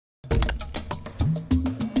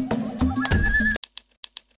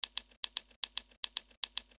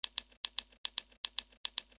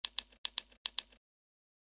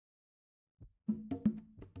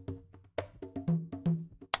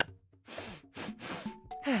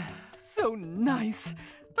so nice.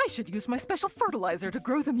 I should use my special fertilizer to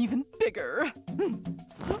grow them even bigger.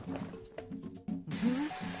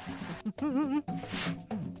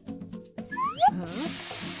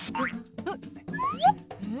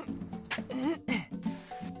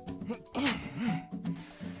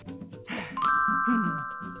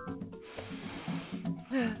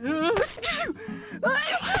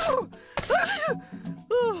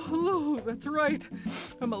 Oh, that's right.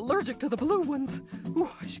 I'm allergic to the blue ones. Ooh,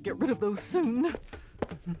 I should get rid of those soon.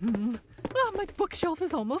 Oh, my bookshelf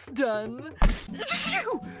is almost done.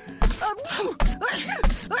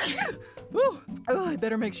 Oh, I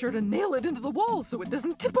better make sure to nail it into the wall so it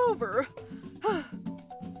doesn't tip over.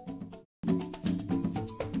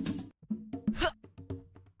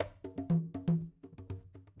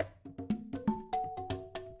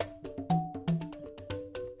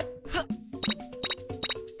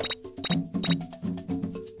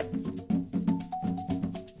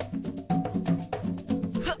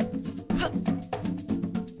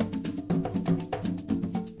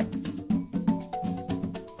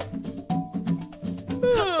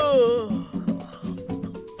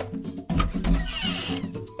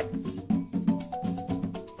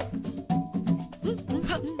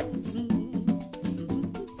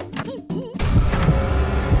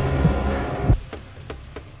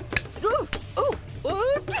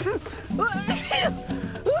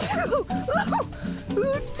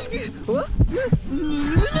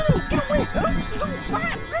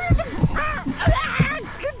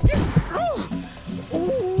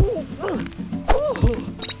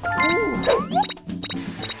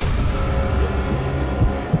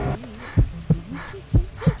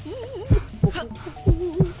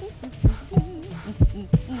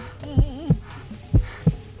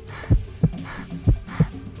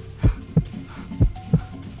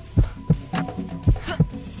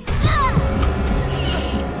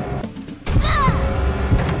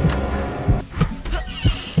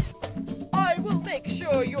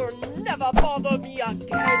 Bother me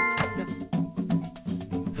again.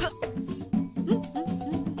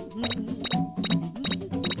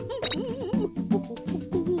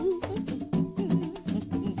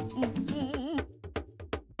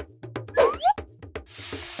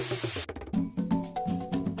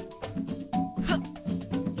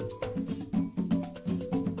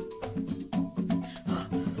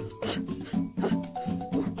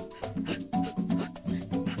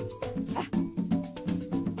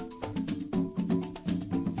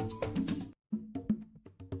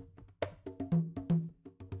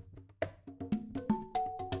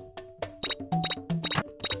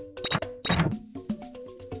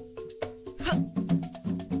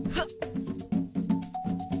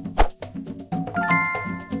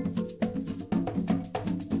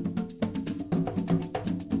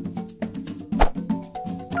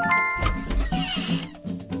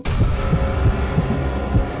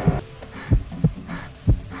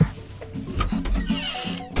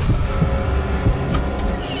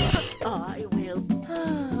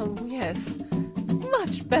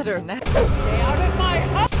 Better than that. Stay out of my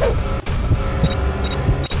house!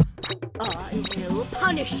 I will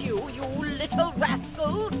punish you, you little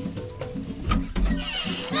rascals!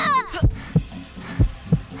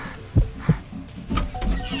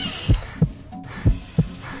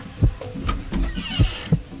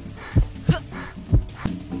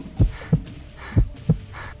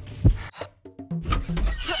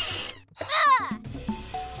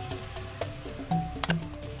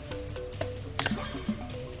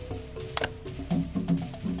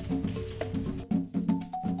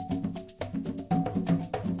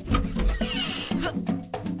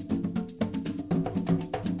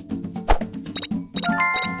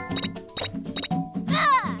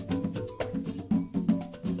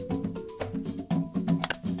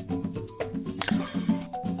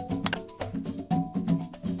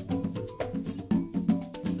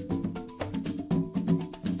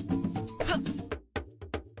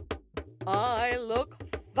 I look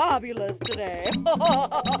fabulous today.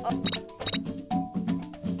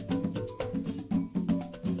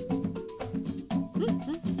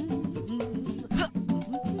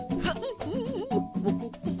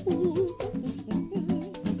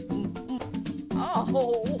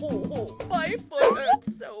 Oh, my foot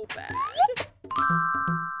hurts so bad.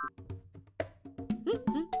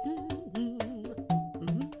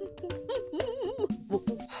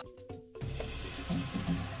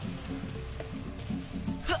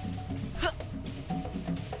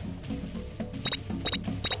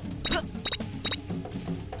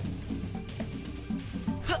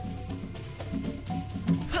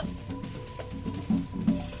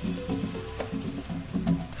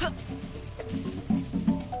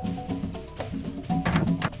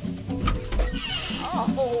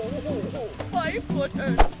 my foot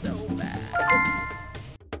hurts so bad.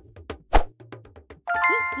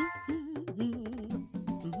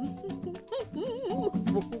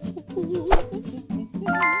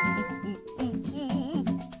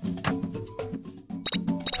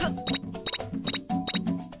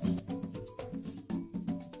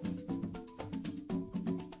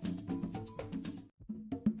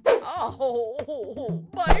 Oh,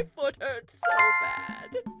 my foot hurts so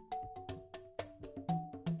bad.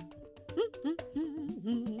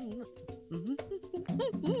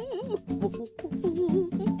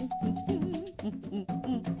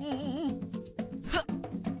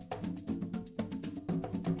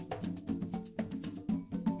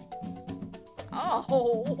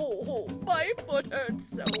 Oh, my foot hurts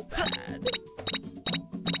so bad.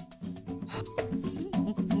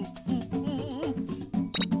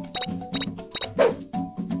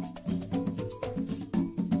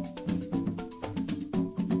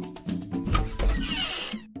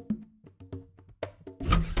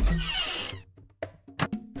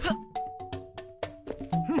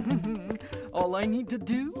 All I need to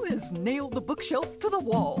do is nail the bookshelf to the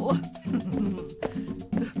wall.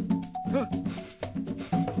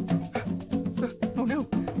 Oh no,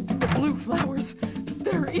 the blue flowers.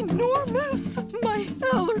 They're enormous. My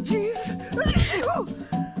allergies.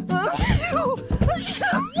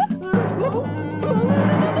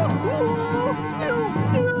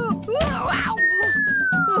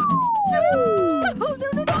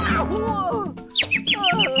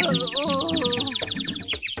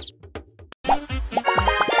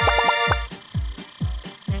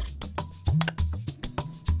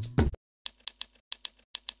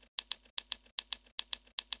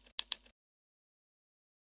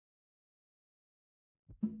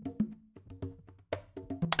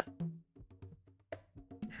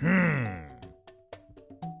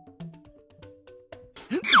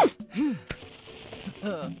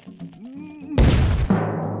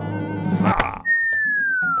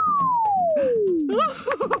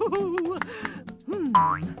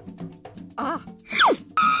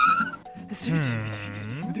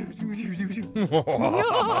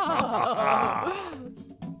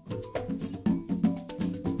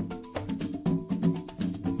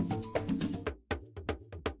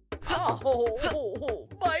 Oh,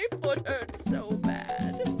 my foot hurts so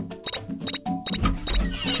bad.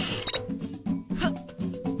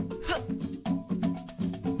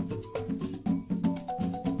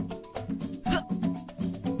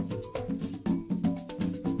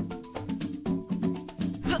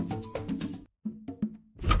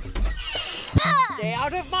 Stay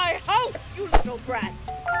out of my house, you little brat!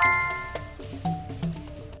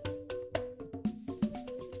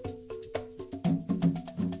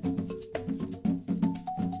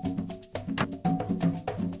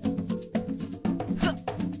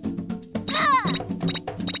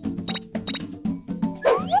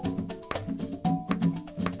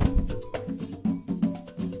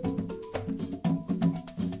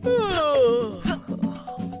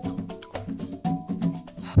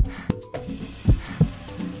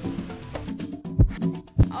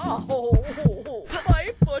 Oh,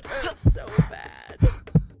 my foot hurts so bad.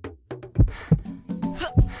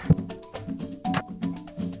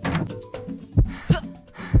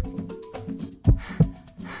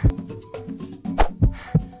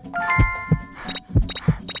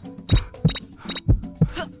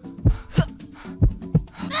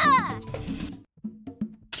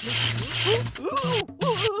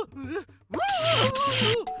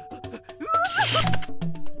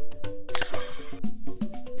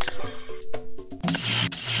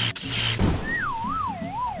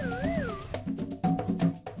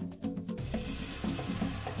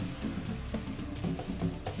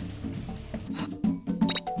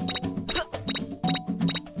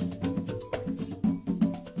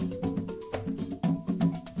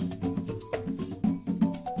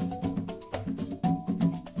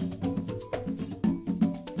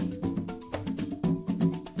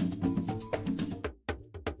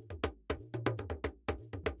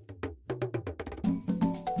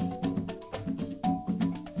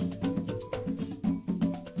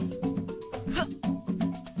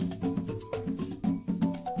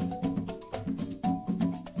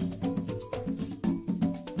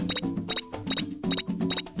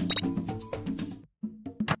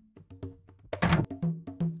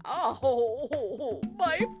 Oh,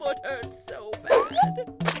 my foot hurts so bad.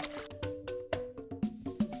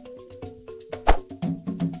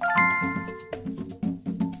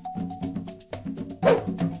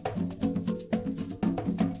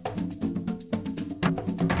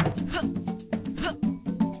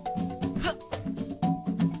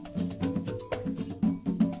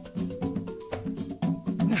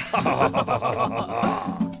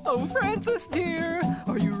 Oh, Francis, dear,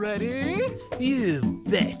 are you ready? You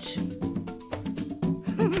bet.